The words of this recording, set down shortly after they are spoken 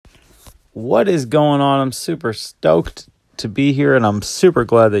What is going on? I'm super stoked to be here, and I'm super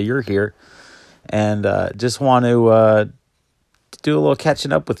glad that you're here. And just want to do a little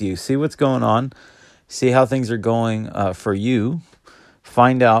catching up with you, see what's going on, see how things are going for you,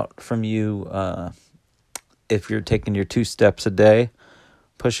 find out from you if you're taking your 2 steps a day,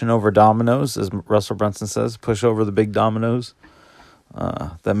 pushing over dominoes, as Russell Brunson says, push over the big dominoes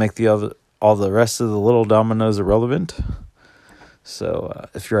that make all the rest of the little dominoes irrelevant. So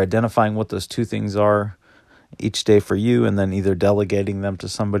if you're identifying what those 2 things are each day for you, and then either delegating them to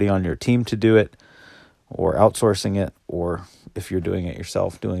somebody on your team to do it, or outsourcing it, or if you're doing it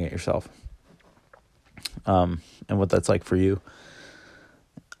yourself, and what that's like for you.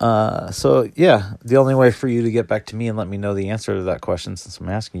 The only way for you to get back to me and let me know the answer to that question, since I'm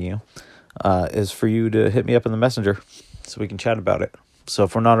asking you, is for you to hit me up in the messenger so we can chat about it. So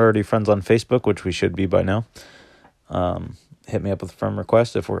if we're not already friends on Facebook, which we should be by now, hit me up with a friend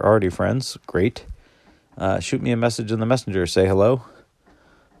request. If we're already friends, great. Shoot me a message in the messenger, say hello.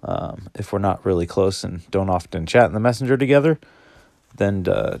 If we're not really close and don't often chat in the messenger together, then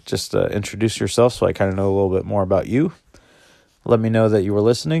just introduce yourself so I kind of know a little bit more about you. Let me know that you were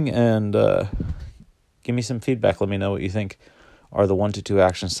listening, and give me some feedback. Let me know what you think are the 1 to 2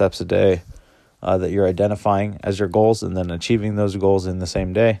 action steps a day that you're identifying as your goals, and then achieving those goals in the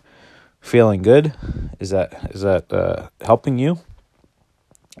same day. Feeling good? Is that helping you?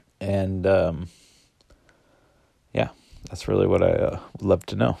 And that's really what I would love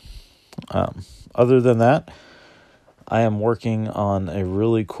to know. Other than that, I am working on a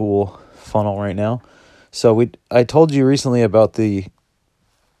really cool funnel right now. So I told you recently about the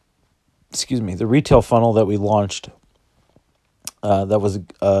retail funnel that we launched. That was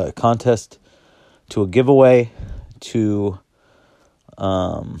a contest to a giveaway to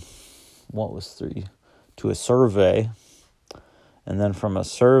to a survey, and then from a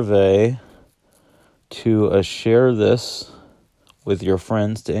survey to a share this with your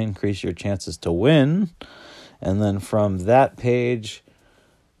friends to increase your chances to win, and then from that page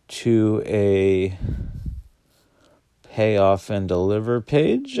to a pay off and deliver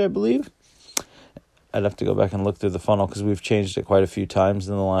page, I believe. I'd have to go back and look through the funnel because we've changed it quite a few times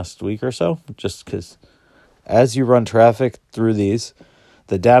in the last week or so, just because as you run traffic through these,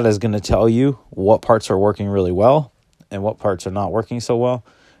 the data is going to tell you what parts are working really well and what parts are not working so well,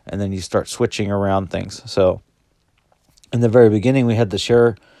 and then you start switching around things. So in the very beginning, we had to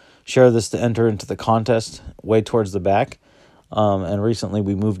share this to enter into the contest way towards the back, and recently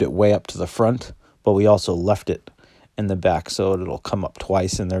we moved it way up to the front, but we also left it in the back so it'll come up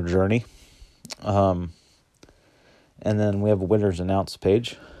twice in their journey. And then we have a winners announced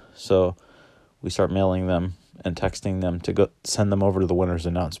page, so we start mailing them and texting them to go send them over to the winners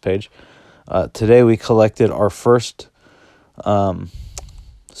announced page. Today we collected our first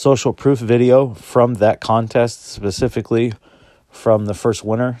social proof video from that contest, specifically from the first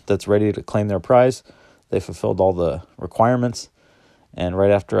winner that's ready to claim their prize. They fulfilled all the requirements, and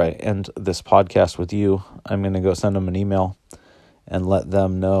right after I end this podcast with you, I'm going to go send them an email and let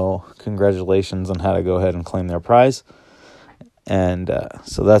them know congratulations on how to go ahead and claim their prize. And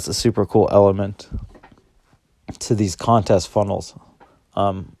so that's a super cool element to these contest funnels.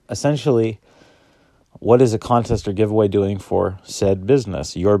 Essentially, what is a contest or giveaway doing for said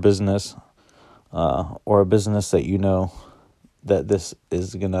business, your business, or a business that you know that this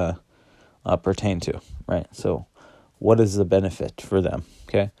is going to pertain to, right? So what is the benefit for them,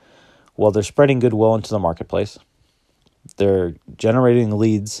 okay? Well, they're spreading goodwill into the marketplace. They're generating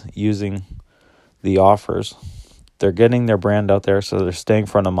leads using the offers. They're getting their brand out there, so they're staying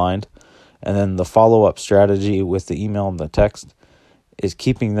front of mind. And then the follow-up strategy with the email and the text is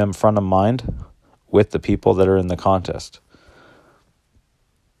keeping them front of mind with the people that are in the contest.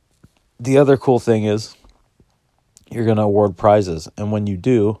 The other cool thing is you're going to award prizes. And when you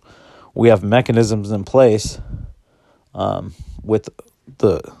do, we have mechanisms in place with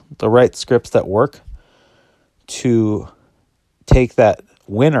the right scripts that work to take that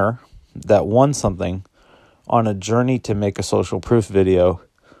winner that won something on a journey to make a social proof video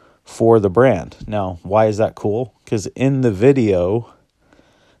for the brand. Now, why is that cool? Because in the video,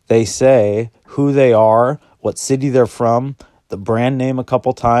 they say who they are, what city they're from, the brand name a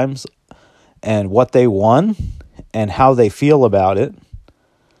couple times, and what they won, and how they feel about it.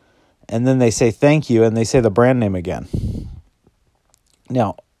 And then they say thank you, and they say the brand name again.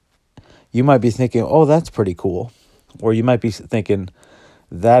 Now, you might be thinking, oh, that's pretty cool. Or you might be thinking,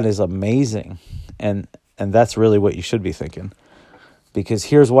 that is amazing. And that's really what you should be thinking. Because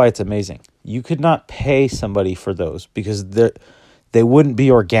here's why it's amazing. You could not pay somebody for those because they wouldn't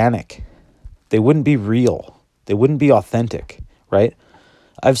be organic. They wouldn't be real. They wouldn't be authentic, right?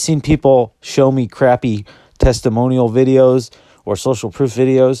 I've seen people show me crappy testimonial videos or social proof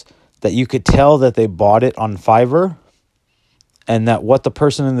videos that you could tell that they bought it on Fiverr and that what the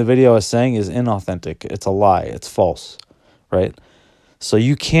person in the video is saying is inauthentic. It's a lie. It's false, right? So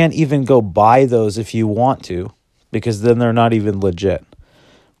you can't even go buy those if you want to, because then they're not even legit.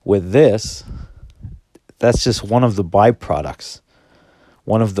 With this, that's just one of the byproducts,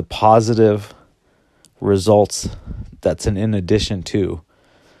 one of the positive results that's an in addition to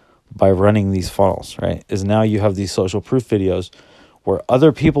by running these funnels, right? Is now you have these social proof videos where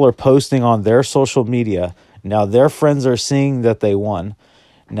other people are posting on their social media. Now their friends are seeing that they won.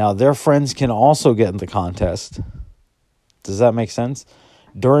 Now their friends can also get in the contest. Does that make sense?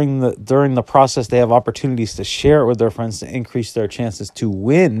 During the process, they have opportunities to share it with their friends to increase their chances to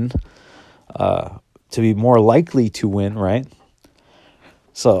win, to be more likely to win, right?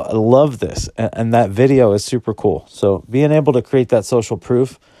 So I love this, and that video is super cool. So being able to create that social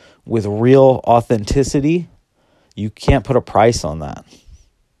proof with real authenticity, you can't put a price on that.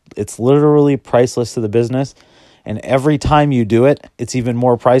 It's literally priceless to the business. And every time you do it, it's even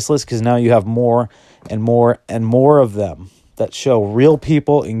more priceless because now you have more and more and more of them that show real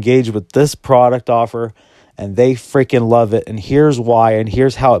people engage with this product offer and they freaking love it. And here's why, and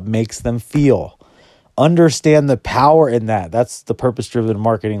here's how it makes them feel. Understand the power in that. That's the purpose-driven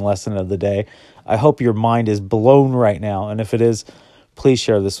marketing lesson of the day. I hope your mind is blown right now. And if it is, please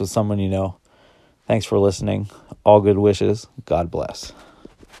share this with someone you know. Thanks for listening. All good wishes. God bless.